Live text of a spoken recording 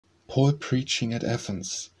Paul preaching at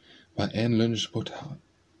Athens by Lynch Botta.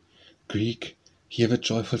 Greek, hear with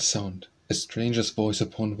joyful sound a stranger's voice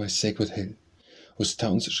upon thy sacred hill, whose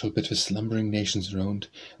towns shall bid the slumbering nations round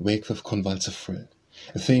wake with convulsive thrill.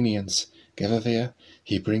 Athenians, gather there,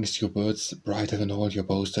 he brings you birds brighter than all your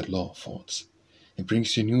boasted law thoughts. He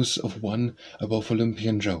brings you news of one above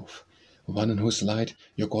Olympian Jove, one in whose light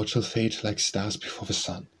your God shall fade like stars before the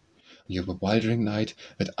sun. Your bewildering night,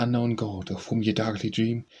 that unknown God of whom ye darkly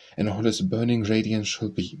dream, and all his burning radiance shall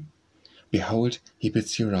beam. Behold, he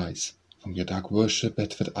bids you rise from your dark worship at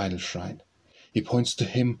that idol shrine. He points to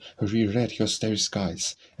him who re-read your starry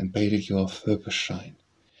skies, and bade you of Phœbus shine.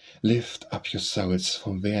 Lift up your souls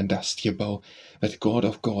from there in dust ye bow, that God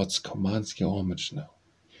of gods commands your homage now.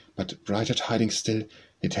 But brighter tidings still,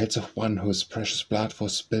 he tells of one whose precious blood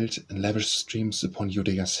was spilt in lavish streams upon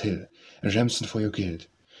Judea's hill, a ransom for your guilt.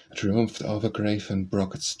 Triumphed over grave and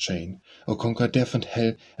broke its chain, or conquered death and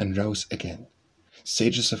hell and rose again.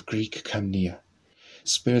 Sages of Greek, come near.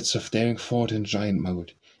 Spirits of daring fought in giant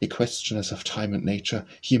mould, ye questioners of time and nature,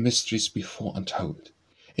 hear mysteries before untold.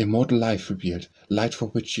 Immortal life revealed, light for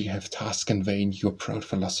which ye have tasked in vain your proud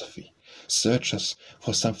philosophy. Searchers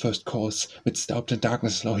for some first cause, midst doubt and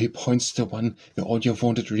darkness low, he points to one where all your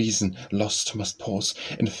vaunted reason lost must pause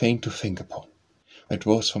and fain to think upon. It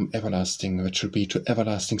rose from everlasting, that shall be to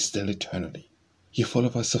everlasting still eternally. Ye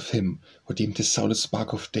followers of him who deemed his soul a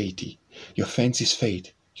spark of deity, your fancies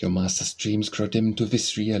fade, your master's dreams grow dim to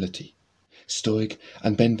this reality. Stoic,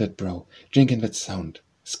 unbend that brow, drink in that sound.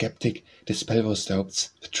 Skeptic, dispel those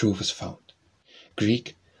doubts, the truth is found.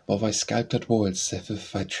 Greek, while thy sculptured walls have with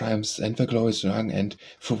thy triumphs and thy glories rung, and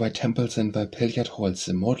through thy temples and thy pillared halls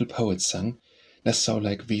immortal poets sung, lest so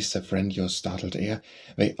like these have rent your startled air,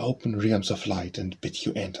 they open realms of light and bid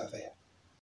you enter there.